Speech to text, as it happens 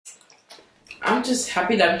I'm just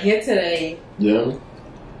happy that I'm here today. Yeah.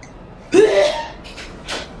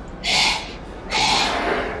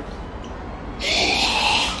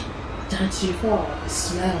 Don't you fall? It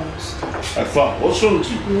smells. I found. What's wrong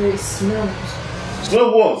with you? Yeah, it smells.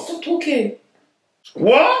 Smell what? Stop talking.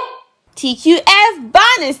 What? TQF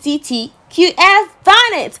Bonnets, TQF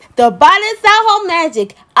Bonnets, the bonnets that hold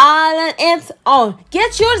magic all on its own.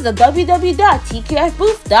 Get yours at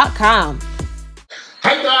www.tqfbooth.com.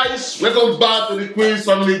 Hi guys, welcome back to the Queen's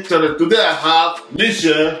Family Channel. Today I have Nisha. It's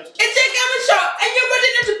your camera shot, and you're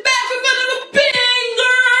running at the back with another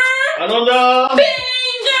banger. Another.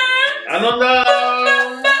 Banger. Another.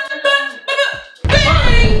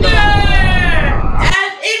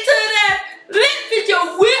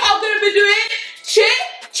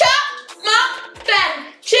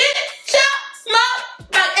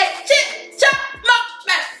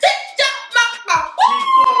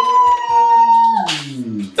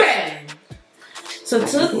 So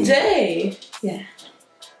today,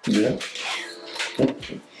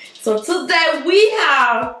 So today we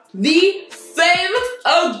have the famous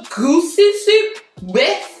Egusi soup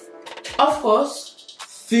with, of course,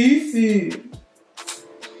 fufu.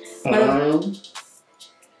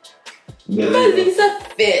 Melissa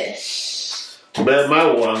fish. But my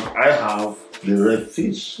one, I have the red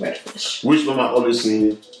fish. Red fish. Which mama always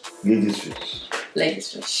say, ladies fish.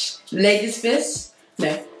 Ladies fish. Ladies fish.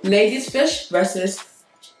 No. Ladies fish versus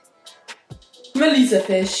Melissa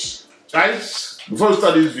fish. Guys, before we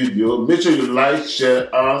start this video, make sure you like, share,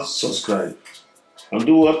 and subscribe. And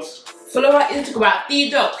do what? Follow our Instagram at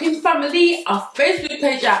the Queen's Family, our Facebook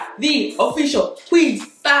page at the official Queen's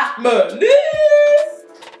Family.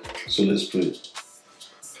 So let's pray.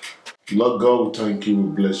 Lord God, we thank you, we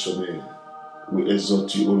bless your name. We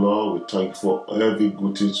exalt you, O Lord. We thank you for every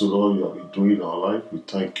good thing, O Lord, you have been doing in our life. We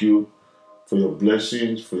thank you for your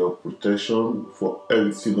blessings, for your protection, for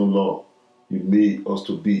everything, O Lord, you made us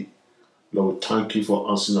to be. Lord, we thank you for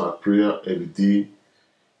answering our prayer every day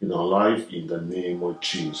in our life, in the name of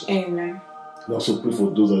Jesus. Amen. We also pray for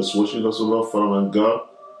those that is watching us, O Lord, Father and God,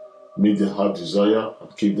 make their heart desire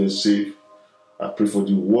and keep them safe. I pray for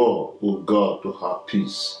the world, O God, to have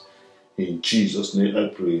peace. In Jesus' name I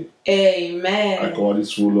pray. Amen. I cover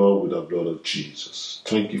this food, Lord, with the blood of Jesus.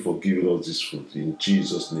 Thank you for giving us this food. In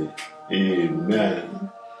Jesus' name.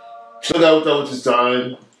 Amen. So that without this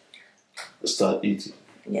time, let's start eating.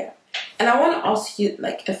 Yeah. And I want to ask you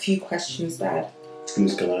like a few questions, Dad.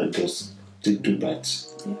 Please, can I just take 2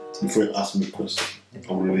 bites before you ask me a question?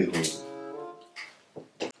 I'm really hungry.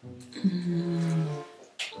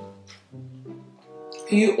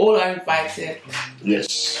 You all are invited.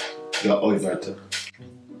 Yes, you are all invited.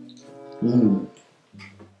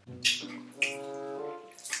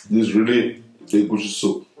 This is really Egusi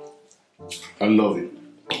soup. I love it.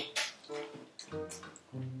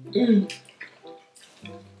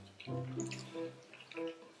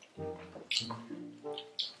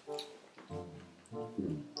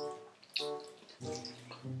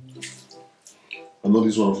 I know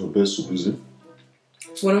this is one of your best soup, is it?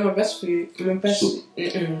 One of my best food. My best. Soup.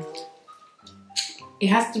 It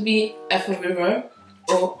has to be Effa River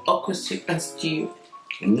or okra soup and stew.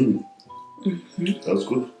 That's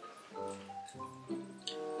good.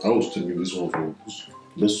 I was thinking this one for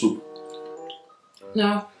best soup.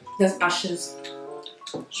 No, there's ashes.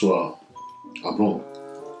 So I'm wrong.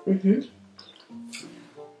 Okay.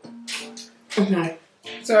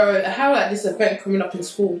 So I have like this event coming up in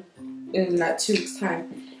school in like 2 weeks'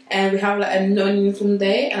 time, and we have like a non-uniform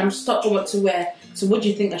day, and I'm stuck on what to wear. So what do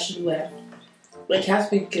you think I should wear? Like, it has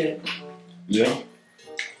to be good. Yeah.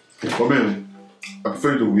 For me, I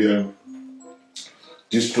prefer to wear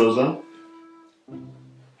this trouser.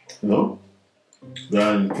 No?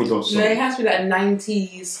 Then put on some. No, it has to be like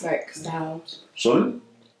 90s like styles. Sorry?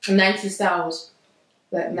 90 styles.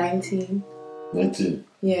 Like 19. 19.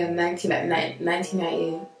 Yeah, 19, like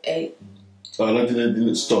 1998.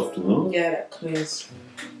 19 stuff, you know? Yeah, like clothes.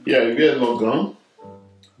 Yeah, you wear long gown.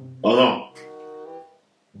 Oh no.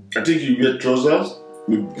 I think you wear trousers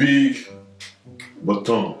with big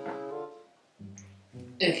button.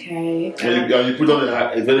 Okay. And you put on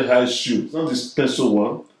a very high shoe. It's not this pencil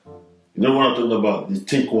one. You know what I'm talking about? The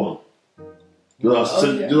thick one.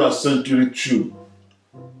 Those are century shoe.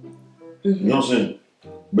 You know what I'm saying?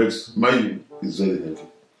 But mine is very heavy.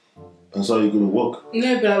 That's how you're going to walk.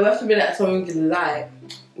 No, but I have to be like something light.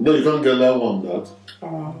 No, you can't get that one, that.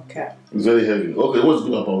 Oh, okay. It's very heavy. Okay, what's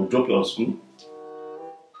good about we drop you out of school?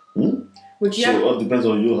 Would you So it all depends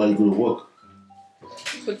on you how you're going to work.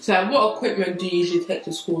 So what equipment do you usually take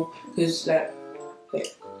to school? Because like,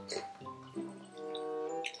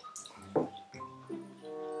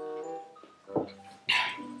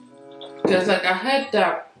 Because like I heard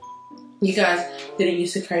that you guys didn't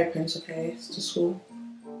used to carry pencil case to school.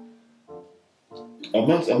 Am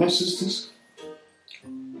I sisters?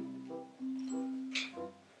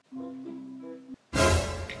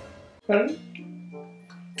 Pardon?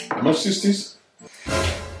 Am I sisters?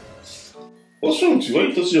 What's wrong with you? Why are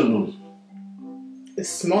you touching your nose? It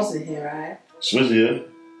smells in here, right? Smells here?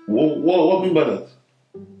 What mean by that?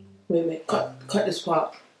 Wait, cut this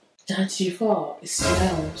part. That's your fault. It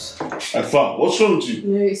smells. I found. What's wrong with you?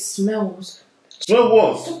 No, it smells. Smell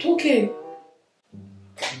what? Stop talking.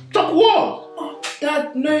 Talk what? Oh,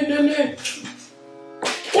 Dad, no.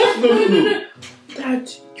 What? No.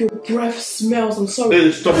 Dad, your breath smells. I'm sorry.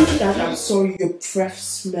 Hey, stop it. Dad, I'm sorry. Your breath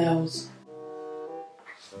smells.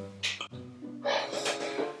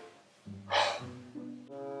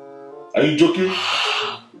 Are you joking?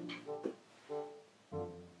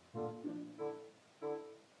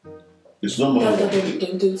 It's not my Dad, one.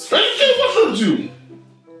 don't do this. Are you kidding? What's wrong with you?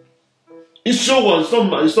 It's your one. It's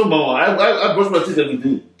not my one. I brush my teeth every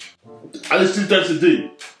day. At least 3 times a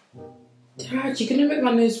day. Dad, you're gonna make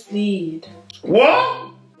my nose bleed.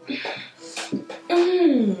 What?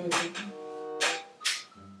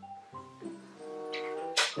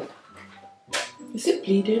 Is it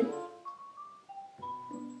bleeding?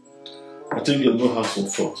 I think you know how some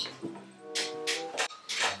thoughts.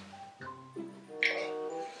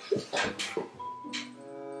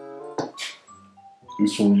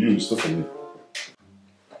 It's from you, it's not from me.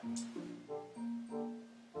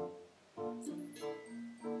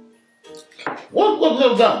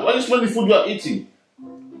 What of that? Why are you smelling the food you are eating?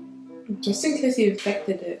 Just in case you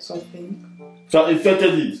infected it, something. So I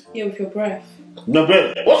infected it. Yeah, with your breath. My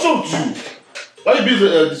bread. What's wrong with you? Why are you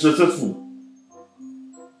being disrespectful?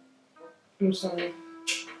 I'm sorry.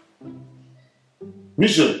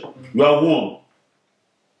 Michelle, you are one.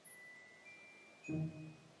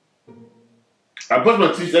 I brush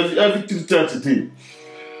my teeth every 3 times a day.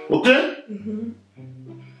 Okay? Mm-hmm.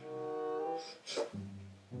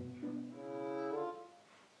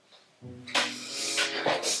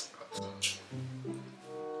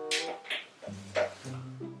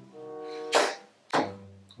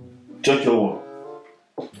 Check your one.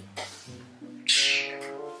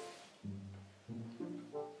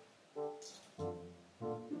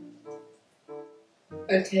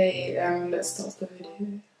 Okay, let's start the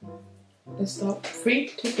video. Let's start. 3,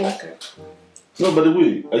 2, 1, go. No, by the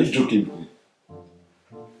way, are you joking with me?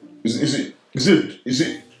 Is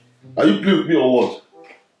it? Are you playing with me or what?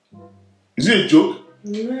 Is it a joke?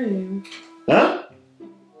 No. Huh?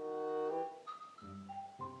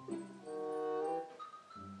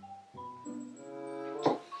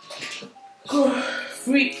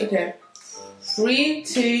 Okay. 3,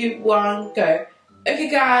 2, 1, go. Okay,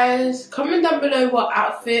 guys, comment down below what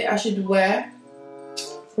outfit I should wear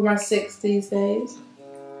for my 6 these days.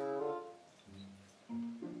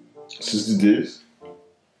 60 days?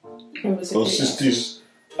 Or Or 60s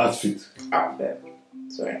outfit? Outfit.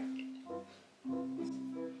 Sorry.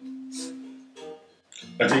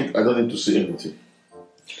 I think I don't need to say anything.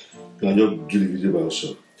 You can just do the video by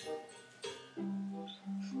yourself.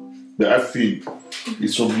 The outfit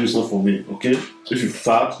is from you, it's not for me, okay? If you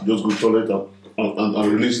fart, just go to the toilet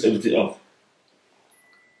and release everything out.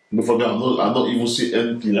 But for me, I'm not even saying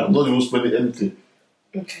anything. I'm not even spending anything.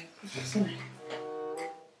 Okay, sorry.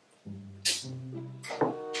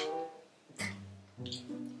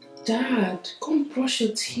 Dad, come brush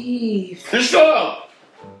your teeth. Hey, shut up!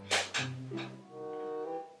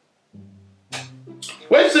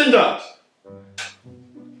 Why are you saying that?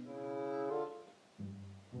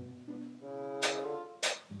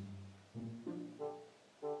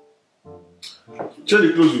 Check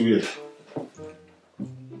the clothes you wear.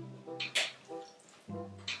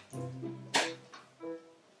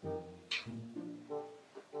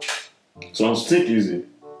 So I'm stick easy.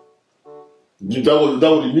 That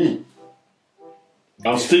what you mean?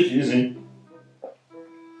 I'm stick easy.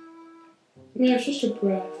 Yeah, it's just a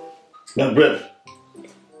breath. My breath.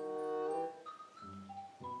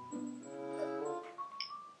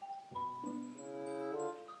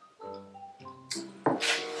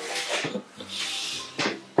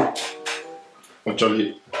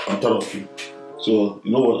 Actually, I'm tired of you. So,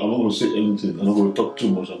 you know what? I'm not going to say anything. I'm not going to talk too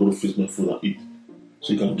much. I'm going to face my food and eat.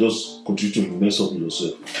 So you can just continue to mess up with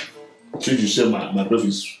yourself. Since you said my breath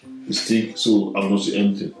is thick, so I'm not say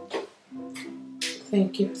anything.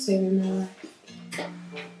 Thank you for saving my life.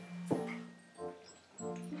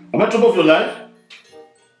 Am I trouble of your life?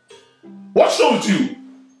 What's wrong with you?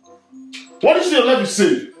 What is your life is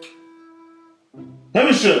safe? Let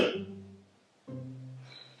me share.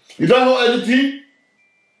 You don't know anything?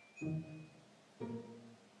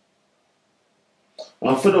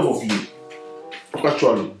 I'm fed up of you.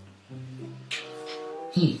 Actually.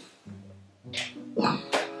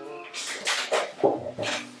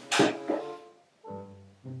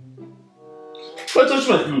 Why touch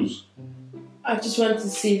my clothes? I just wanted to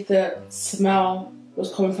see if the smell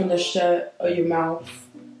was coming from the shirt or your mouth.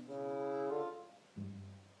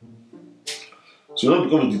 So you now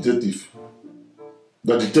become a detective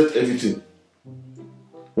that detects everything.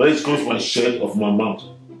 Whether it's coming from my shirt or from my mouth.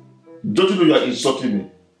 Don't you know you are insulting me?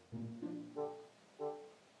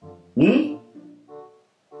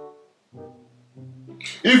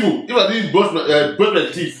 Even if I didn't brush my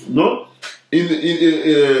teeth, no, in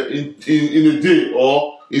a day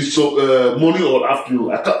or in some morning or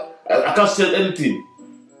afternoon, I can't say anything.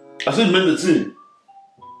 I said meant the thing.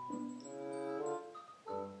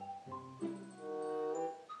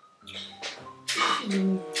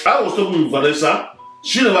 I was talking with Vanessa.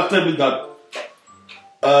 She never told me that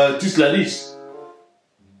things like this.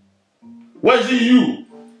 Why is it you?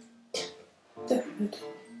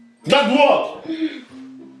 That what?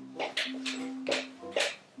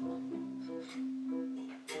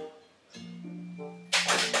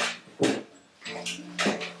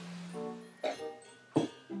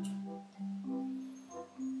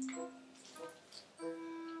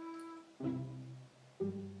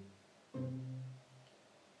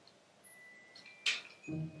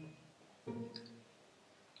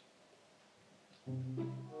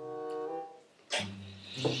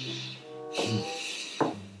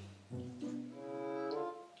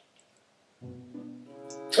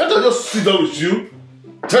 I can just sit down with you,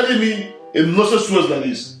 telling me a nonsense words like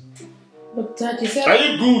this. But Dad, you said... Are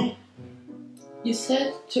you good? You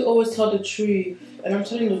said to always tell the truth, and I'm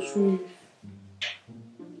telling the truth.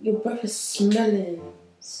 Your breath is smelling.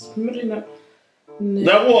 Smelling like...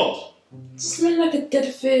 Like what? Smelling like a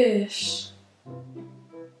dead fish.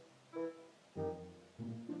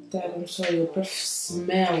 Dad, I'm sorry, your breath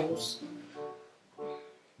smells.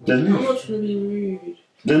 Then leave. I'm not trying to be rude.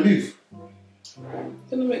 Then leave. It's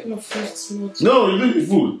gonna make my food smell too. No, you leave the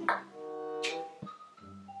food.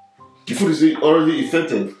 The food is already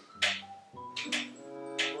infected.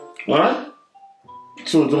 Alright?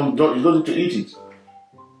 So you don't need to eat it.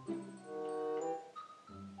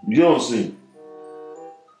 You know what I'm saying?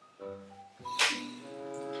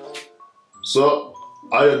 So,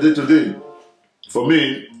 how your day today? For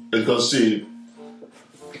me, you can see,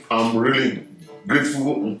 I'm really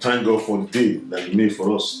grateful and thank God for the day that He made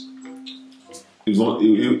for us. It's not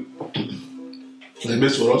He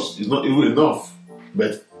made for us. It's not even enough.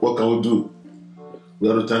 But what can we do? We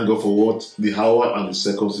have to thank God for what the hour and the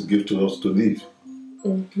seconds He gave to us to live.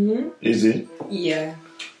 Easy? Yeah.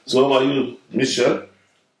 So how are you, Michelle?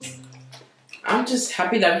 I'm just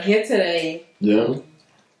happy that I'm here today. Yeah.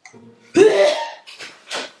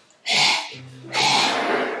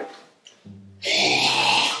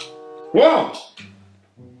 Wow.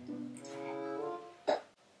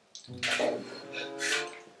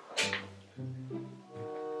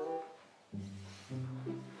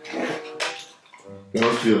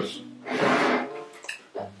 Yes.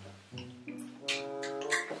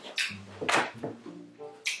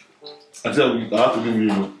 I said I have to give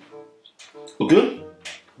you. Okay?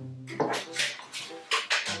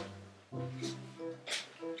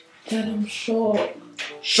 Dad, I'm shocked.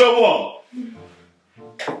 Show up.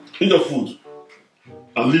 Eat the food.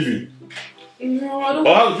 I'm leaving. No, I don't.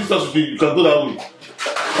 Or have the distance with you. You can go that way.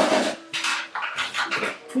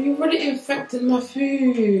 You already infected my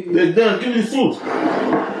food. Then give me food.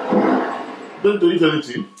 Don't eat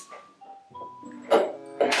anything.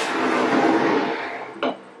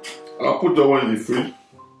 I'll put the one in the fridge.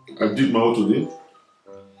 I did my own today.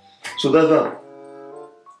 So that's that.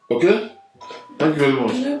 Okay? Thank you very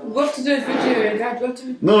much. No, we have to do a video, Dad. We have to...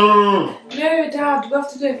 No. No, Dad, we have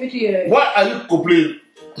to do a video. Why are you complaining?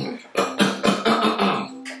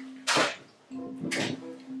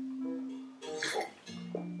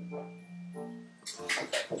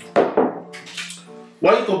 Why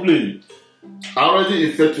are you complaining? I already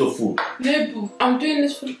infected your food. No, but I'm doing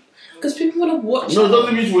this for... Because people want to watch. No, it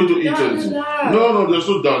doesn't mean for you to eat Dad, anything. Dad. No, there's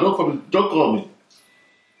no doubt. Don't call me.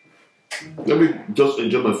 Let me just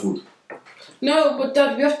enjoy my food. No, but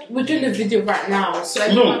Dad, we're doing a video right now, so I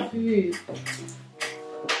need my food.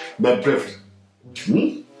 My breath.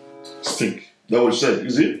 Stink. That was said,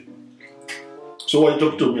 is it? So why you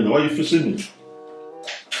talking to me now? Why are you facing me?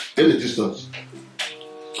 Get the distance.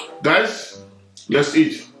 Guys, let's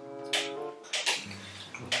eat.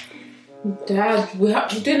 Dad, we're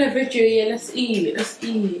doing a video, yeah, let's eat.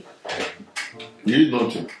 You eat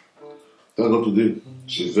nothing. Thank God today.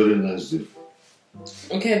 It's a very nice day.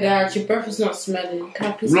 Okay, Dad, your breath is not smelling. Can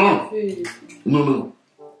I please have food? No.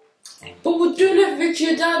 But we're doing a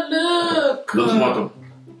video, Dad, look! Doesn't matter.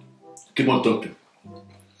 Keep on talking.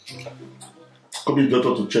 Come in,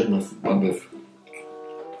 doctor, to check my breath.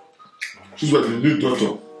 She's like the new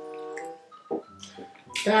doctor.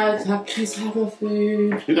 Dad, can I please have my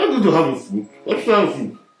food? You don't need to have your food. Let's have your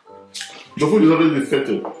food. The food is already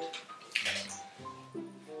infected.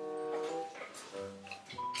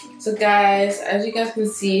 So guys, as you guys can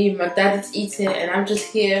see, my dad is eating and I'm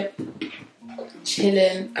just here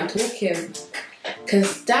chilling and talking.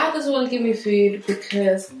 Because Dad doesn't want to give me food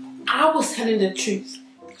because I was telling the truth.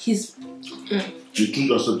 He's... The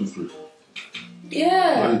truth has set you free.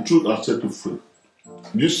 Yeah. And the truth has set you free.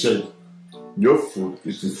 You said your food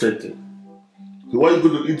is infected. So why are you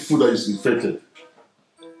going to eat food that is infected?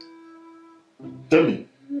 Tell me.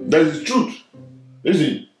 That is the truth. Isn't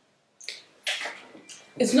it?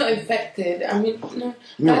 It's not infected. I mean, no.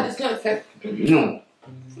 Dad, it's not infected. No.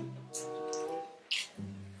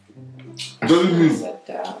 Doesn't mean. Said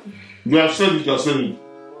that. You have said it, you have said it.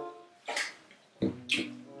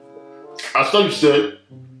 I thought you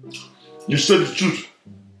said the truth.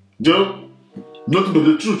 Joe, nothing but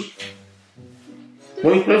the truth.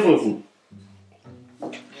 Why are you crying for food?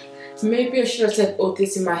 Maybe I should have said all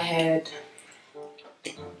this in my head.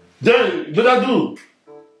 Then, you better do.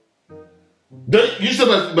 Then you said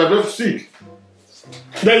that my breath sick.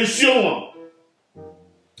 Then you see one.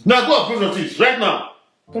 Now go and brush your teeth right now.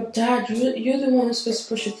 But Dad, you're the one who's supposed to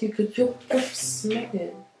brush your teeth because your breath is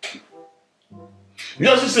smelling.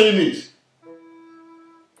 You're just saying it.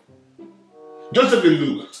 Just take a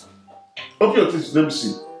look. Open your teeth, let me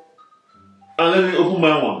see. And let me open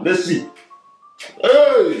my one. Let's see.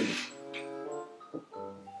 Hey!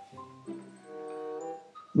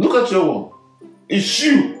 Look at your one. It's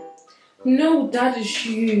you. No, Dad, it's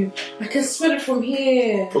you. I can smell it from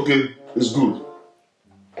here. Okay, it's good.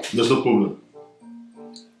 There's no problem.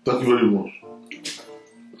 Thank you very much.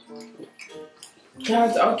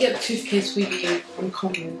 Dad, I'll get toothpaste for you. I'm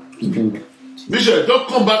coming. Michelle, don't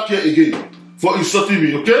come back here again for insulting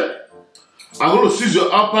me, okay? I'm going to seize your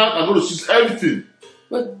iPad. I'm going to seize everything.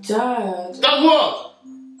 But Dad... That's what?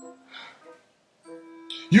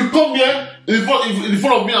 You come here in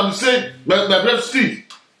front of me and say my breath stink.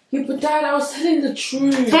 Yeah, but Dad, I was telling the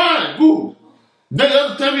truth. Fine, good. Then you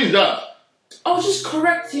have to tell me that. I was just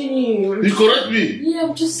correcting you. You correct me? Yeah,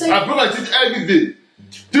 I'm just saying. I brush my teeth every day.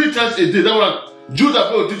 3 times a day. That's what you that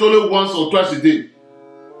brush your teeth only once or twice a day.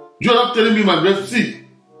 You're not telling me my breath stink.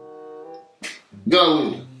 Get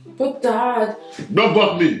away. But Dad... Don't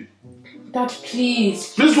bug me. Dad,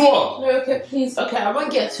 please. Please what? No, okay, please. Okay, I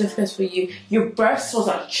won't get toothpaste for you. Your breath smells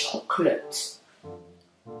like chocolate.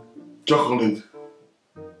 Chocolate.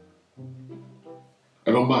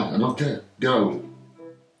 I don't mind. I don't care. Get away.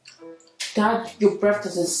 Dad, your breath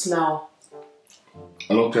doesn't smell.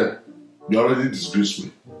 I don't care. You already disgraced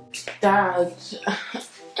me. Dad.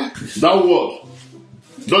 That word.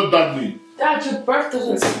 Don't bag me. Dad, your breath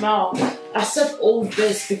doesn't smell. I said all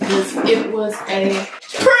this because it was a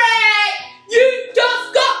prank! You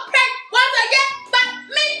just got pranked once again by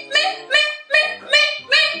me.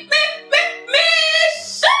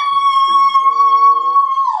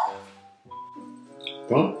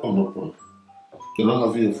 Prank or no prank? You're not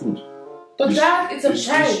having your food. But Dad, it's a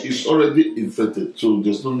prank. It's already infected, so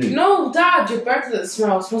there's no need. No, Dad, your breath doesn't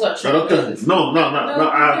smell. It smells like chocolate. I don't care. No,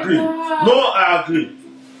 I agree. Dad. No, I agree.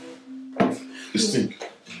 It stink.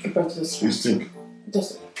 Your breath doesn't smell. It stink. It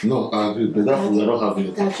doesn't. No, I agree. But that food, I don't have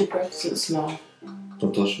it. Dad, your breath doesn't smell.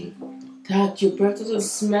 Don't touch me. Dad, your breath doesn't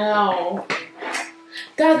smell.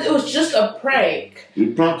 Dad, it was just a prank.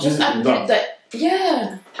 You pranked me Just with admit that. that.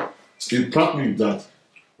 Yeah. You pranked me with that.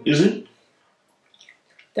 Is it?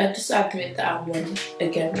 Dad, just admit that I won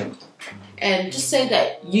again. And just say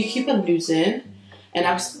that you keep on losing. And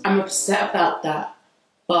I'm upset about that.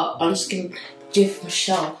 But I'm just going to give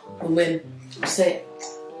Michelle the win. Say it.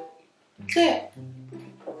 Say it.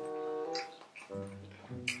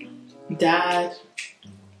 Dad.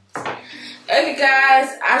 Okay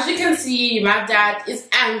guys, as you can see, my dad is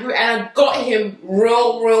angry and I got him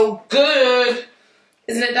real good.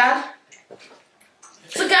 Isn't it, Dad?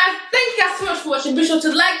 So guys, thank you guys so much for watching. Be sure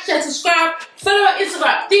to like, share, subscribe, follow our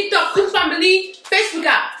Instagram, TikTok, Queen's Family, Facebook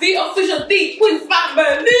at The Official The Queen's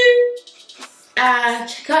Family. And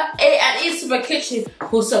check out A and E Super Kitchen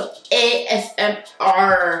for some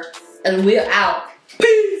ASMR. And we're out.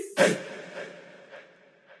 Peace!